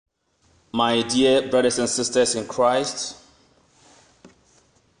My dear brothers and sisters in Christ,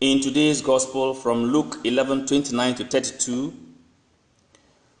 in today's gospel from Luke 11:29 to 32,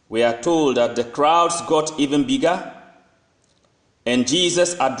 we are told that the crowds got even bigger and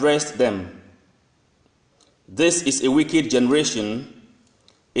Jesus addressed them. This is a wicked generation.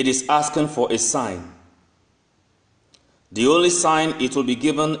 It is asking for a sign. The only sign it will be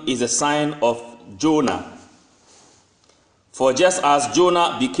given is a sign of Jonah. For just as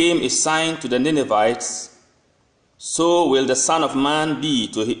Jonah became a sign to the Ninevites, so will the Son of Man be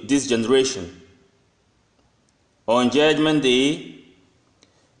to this generation. On Judgment Day,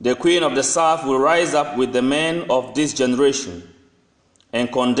 the Queen of the South will rise up with the men of this generation and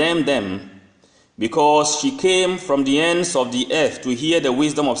condemn them, because she came from the ends of the earth to hear the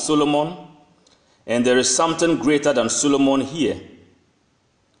wisdom of Solomon, and there is something greater than Solomon here.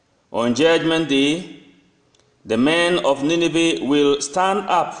 On Judgment Day, the men of Nineveh will stand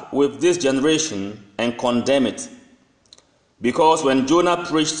up with this generation and condemn it, because when Jonah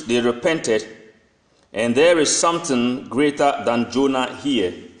preached, they repented, and there is something greater than Jonah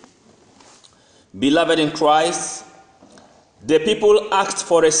here. Beloved in Christ, the people asked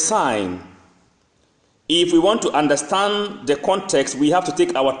for a sign. If we want to understand the context, we have to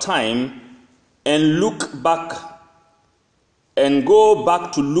take our time and look back and go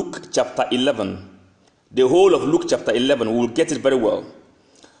back to Luke chapter 11. The whole of Luke chapter 11, we will get it very well.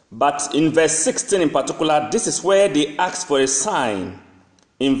 But in verse 16 in particular, this is where they asked for a sign.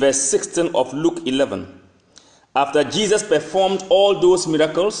 In verse 16 of Luke 11. After Jesus performed all those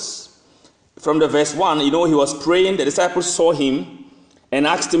miracles, from the verse 1, he was praying. The disciples saw him and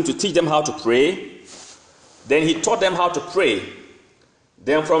asked him to teach them how to pray. Then he taught them how to pray.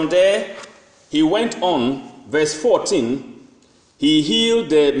 Then from there, he went on, verse 14, he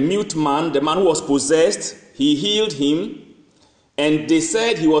healed the mute man, the man who was possessed. He healed him. And they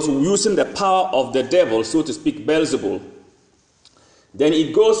said he was using the power of the devil, so to speak, Beelzebul. Then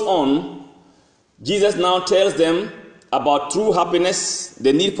it goes on. Jesus now tells them about true happiness,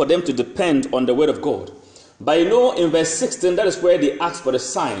 the need for them to depend on the word of God. But in verse 16, that is where they asked for a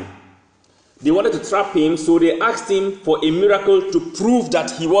sign. They wanted to trap him, so they asked him for a miracle to prove that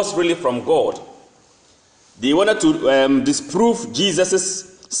he was really from God. They wanted to disprove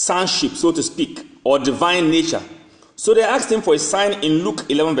Jesus' sonship, so to speak, or divine nature. So they asked him for a sign in Luke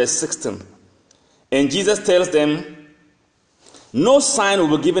 11 verse 16. And Jesus tells them, no sign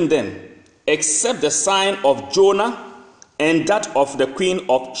will be given them, except the sign of Jonah and that of the Queen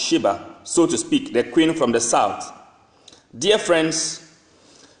of Sheba, so to speak, the queen from the south. Dear friends,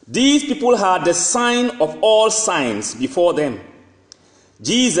 these people had the sign of all signs before them.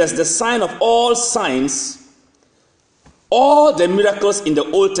 Jesus, the sign of all signs. All the miracles in the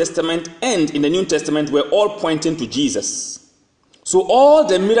Old Testament and in the New Testament were all pointing to Jesus. So all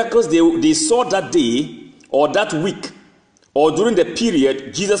the miracles they saw that day or that week or during the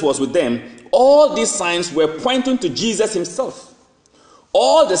period Jesus was with them, all these signs were pointing to Jesus himself.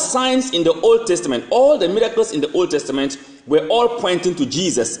 All the signs in the Old Testament, all the miracles in the Old Testament were all pointing to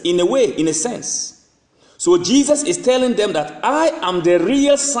Jesus in a way, in a sense. So Jesus is telling them that I am the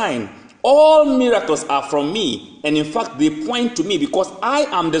real sign. All miracles are from me, and in fact they point to me, because I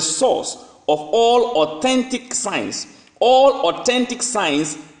am the source of all authentic signs. All authentic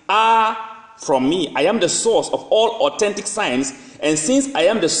signs are from me. I am the source of all authentic signs, and since I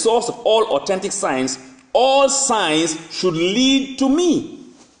am the source of all authentic signs, all signs should lead to me.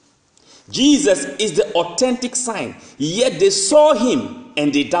 Jesus is the authentic sign, yet they saw him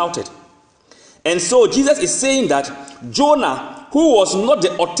and they doubted. And so Jesus is saying that Jonah, who was not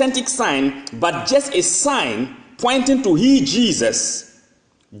the authentic sign, but just a sign pointing to he, Jesus,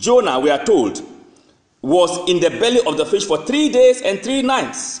 Jonah, we are told, was in the belly of the fish for 3 days and 3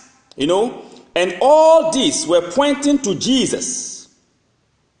 nights, and all these were pointing to Jesus.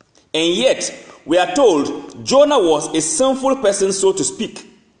 And yet, we are told Jonah was a sinful person, so to speak.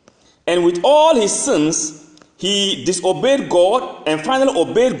 And with all his sins, he disobeyed God and finally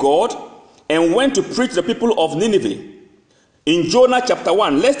obeyed God and went to preach to the people of Nineveh. In Jonah chapter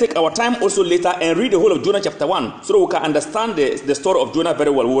 1, let's take our time also later and read the whole of Jonah chapter 1 so that we can understand the story of Jonah very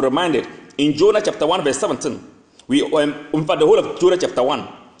well. We're reminded in Jonah chapter 1 verse 17. In fact, the whole of Jonah chapter 1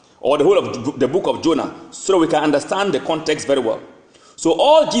 or the whole of the book of Jonah, so that we can understand the context very well. So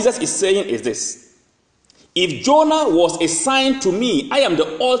all Jesus is saying is this: if Jonah was a sign to me, I am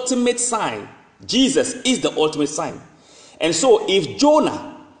the ultimate sign. Jesus is the ultimate sign. And so if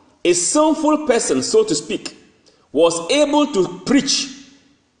Jonah, a sinful person, so to speak, was able to preach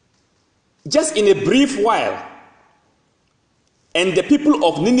just in a brief while, and the people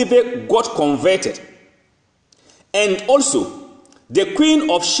of Nineveh got converted, and also the Queen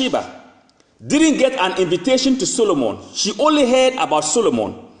of Sheba didn't get an invitation to Solomon. She only heard about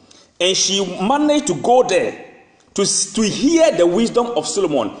Solomon, and she managed to go there to hear the wisdom of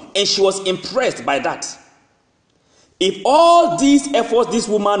Solomon, and she was impressed by that. If all these efforts this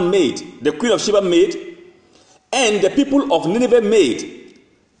woman made, the Queen of Sheba made, and the people of Nineveh made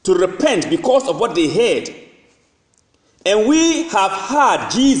to repent because of what they heard, and we have had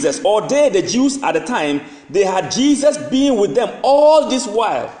Jesus, or they, the Jews at the time, they had Jesus being with them all this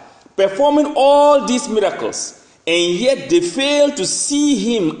while, performing all these miracles, and yet they fail to see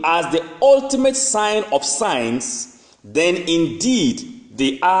him as the ultimate sign of signs, then indeed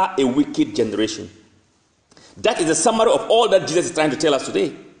they are a wicked generation. That is the summary of all that Jesus is trying to tell us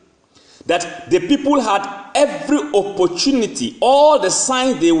today. That the people had every opportunity, all the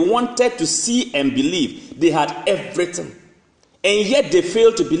signs they wanted to see and believe. They had everything. And yet they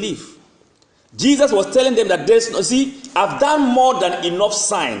failed to believe. Jesus was telling them that there's no, see, I've done more than enough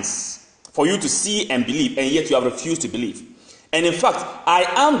signs for you to see and believe, and yet you have refused to believe. And in fact, I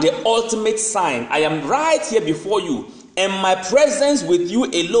am the ultimate sign. I am right here before you, and my presence with you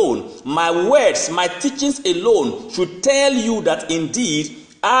alone, my words, my teachings alone should tell you that indeed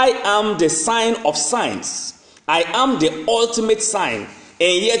I am the sign of signs. I am the ultimate sign,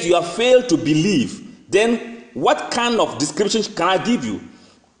 and yet you have failed to believe. Then what kind of description can I give you?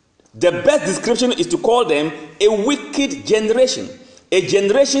 The best description is to call them a wicked generation. A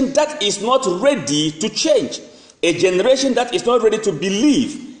generation that is not ready to change. A generation that is not ready to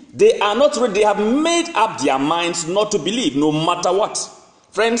believe. They are not ready. They have made up their minds not to believe, no matter what.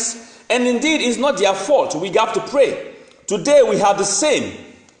 Friends, and indeed it's not their fault. We have to pray. Today we have the same.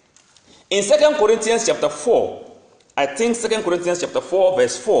 In 2 Corinthians chapter 4, I think 2 Corinthians chapter 4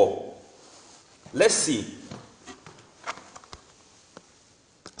 verse 4. Let's see.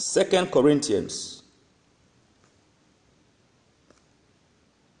 2 Corinthians.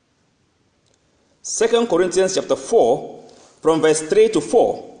 2 Corinthians chapter 4 from verse 3 to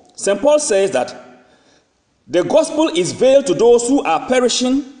 4. St. Paul says that the gospel is veiled to those who are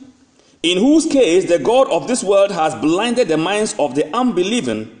perishing, in whose case the God of this world has blinded the minds of the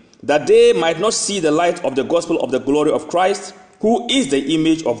unbelieving, that they might not see the light of the gospel of the glory of Christ, who is the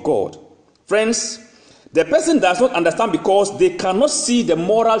image of God. Friends, the person does not understand because they cannot see the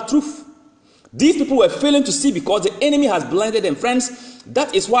moral truth. These people were failing to see because the enemy has blinded them. Friends,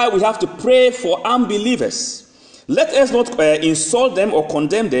 that is why we have to pray for unbelievers. Let us not insult them or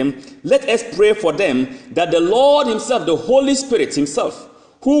condemn them. Let us pray for them that the Lord himself, the Holy Spirit himself,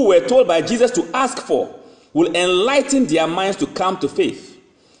 who were told by Jesus to ask for, will enlighten their minds to come to faith.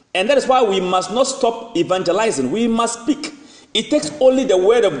 And that is why we must not stop evangelizing. We must speak. It takes only the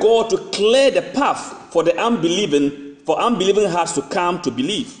word of God to clear the path for the unbelieving hearts to come to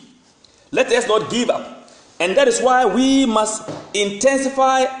believe. Let us not give up. And that is why we must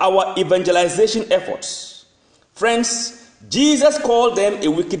intensify our evangelization efforts. Friends, Jesus called them a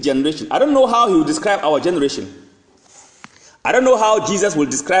wicked generation. I don't know how he will describe our generation. I don't know how Jesus will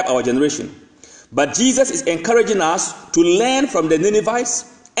describe our generation. But Jesus is encouraging us to learn from the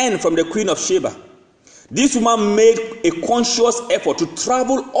Ninevites and from the Queen of Sheba. This woman made a conscious effort to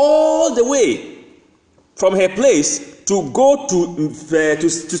travel all the way from her place to go to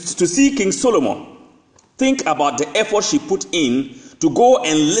see King Solomon. Think about the effort she put in to go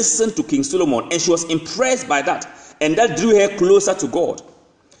and listen to King Solomon, and she was impressed by that, and that drew her closer to God.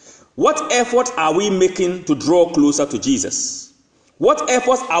 What effort are we making to draw closer to Jesus? What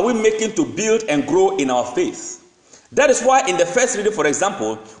efforts are we making to build and grow in our faith? That is why in the first reading, for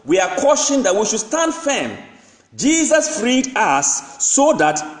example, we are cautioned that we should stand firm. Jesus freed us so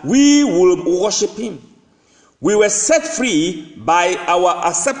that we will worship him. We were set free by our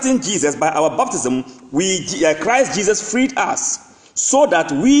accepting Jesus, by our baptism. Christ Jesus freed us so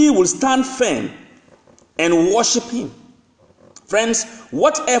that we will stand firm and worship him. Friends,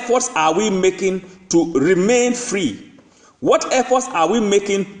 what efforts are we making to remain free? What efforts are we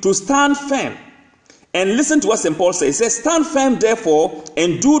making to stand firm? And listen to what St. Paul says. He says, stand firm therefore,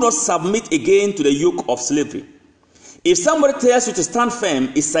 and do not submit again to the yoke of slavery. If somebody tells you to stand firm,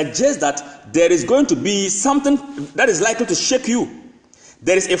 it suggests that there is going to be something that is likely to shake you.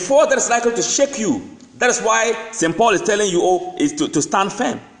 There is a force that is likely to shake you. That is why St. Paul is telling you is to stand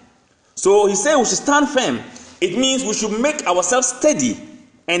firm. So he said we should stand firm. It means we should make ourselves steady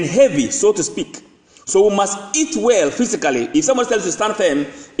and heavy, so to speak. So we must eat well physically. If somebody tells you to stand firm,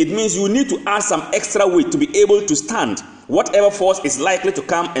 it means you need to add some extra weight to be able to stand whatever force is likely to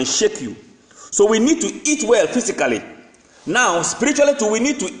come and shake you. So we need to eat well physically. Now, spiritually too, we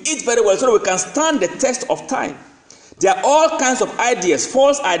need to eat very well so that we can stand the test of time. There are all kinds of ideas,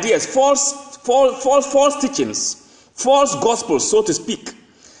 false teachings, false gospels, so to speak,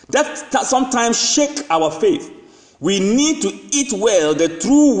 that sometimes shake our faith. We need to eat well the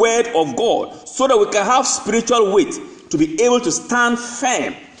true word of God so that we can have spiritual weight to be able to stand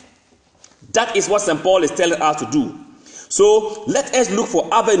firm. That is what St. Paul is telling us to do. So let us look for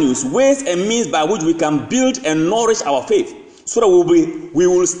avenues, ways and means by which we can build and nourish our faith so that we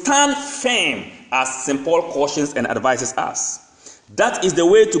will stand firm as St. Paul cautions and advises us. That is the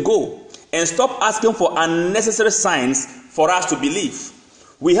way to go, and stop asking for unnecessary signs for us to believe.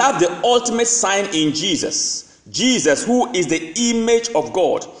 We have the ultimate sign in Jesus. Jesus, who is the image of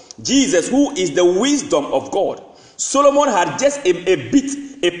God. Jesus, who is the wisdom of God. Solomon had just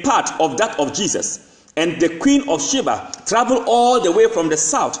a part of that of Jesus. And the Queen of Sheba traveled all the way from the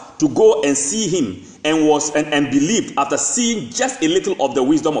south to go and see him, and believed after seeing just a little of the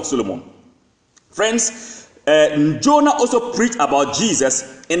wisdom of Solomon. Friends, Jonah also preached about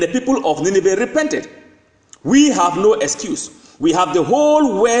Jesus, and the people of Nineveh repented. We have no excuse. We have the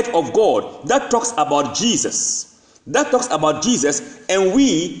whole word of God that talks about Jesus. And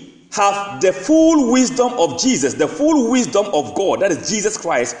we have the full wisdom of Jesus, the full wisdom of God, that is Jesus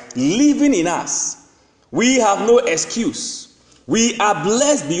Christ, living in us. We have no excuse. We are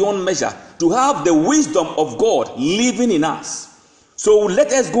blessed beyond measure to have the wisdom of God living in us. So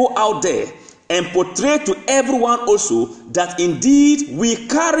let us go out there and portray to everyone also that indeed we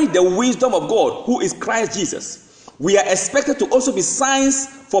carry the wisdom of God, who is Christ Jesus. We are expected to also be signs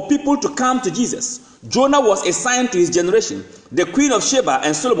for people to come to Jesus. Jonah was a sign to his generation. The Queen of Sheba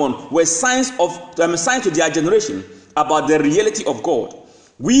and Solomon were signs to their generation about the reality of God.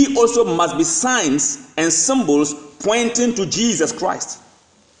 We also must be signs and symbols pointing to Jesus Christ.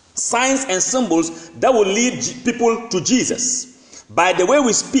 Signs and symbols that will lead people to Jesus. By the way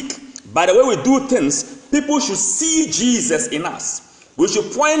we speak, by the way we do things, people should see Jesus in us. We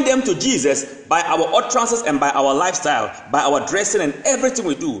should point them to Jesus by our utterances and by our lifestyle, by our dressing and everything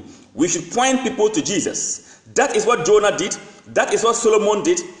we do. We should point people to Jesus. That is what Jonah did. That is what Solomon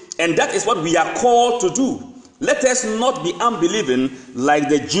did. And that is what we are called to do. Let us not be unbelieving like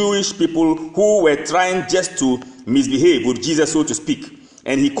the Jewish people who were trying just to misbehave with Jesus, so to speak.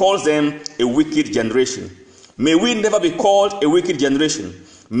 And he calls them a wicked generation. May we never be called a wicked generation.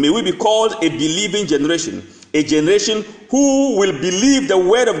 May we be called a believing generation. A generation who will believe the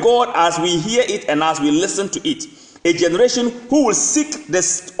word of God as we hear it and as we listen to it. A generation who will seek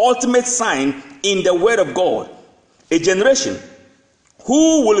the ultimate sign in the word of God. A generation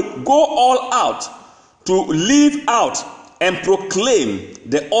who will go all out to live out and proclaim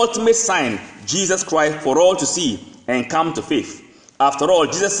the ultimate sign, Jesus Christ, for all to see and come to faith. After all,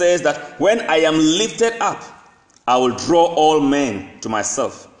 Jesus says that when I am lifted up, I will draw all men to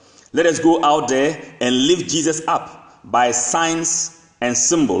myself. Let us go out there and lift Jesus up by signs and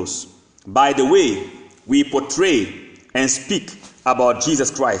symbols, by the way we portray and speak about Jesus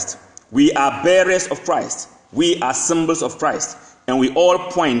Christ. We are bearers of Christ. We are symbols of Christ. And we all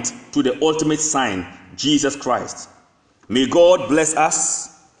point to the ultimate sign, Jesus Christ. May God bless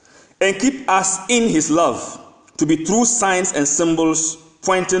us and keep us in his love to be true signs and symbols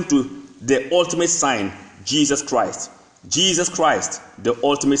pointing to the ultimate sign, Jesus Christ. Jesus Christ, the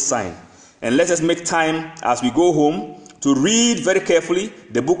ultimate sign. And let us make time as we go home to read very carefully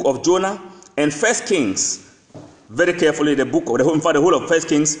the book of Jonah and 1 Kings. Very carefully, the whole of 1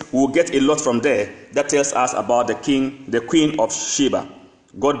 Kings. We will get a lot from there that tells us about the Queen of Sheba.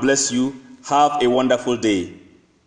 God bless you. Have a wonderful day.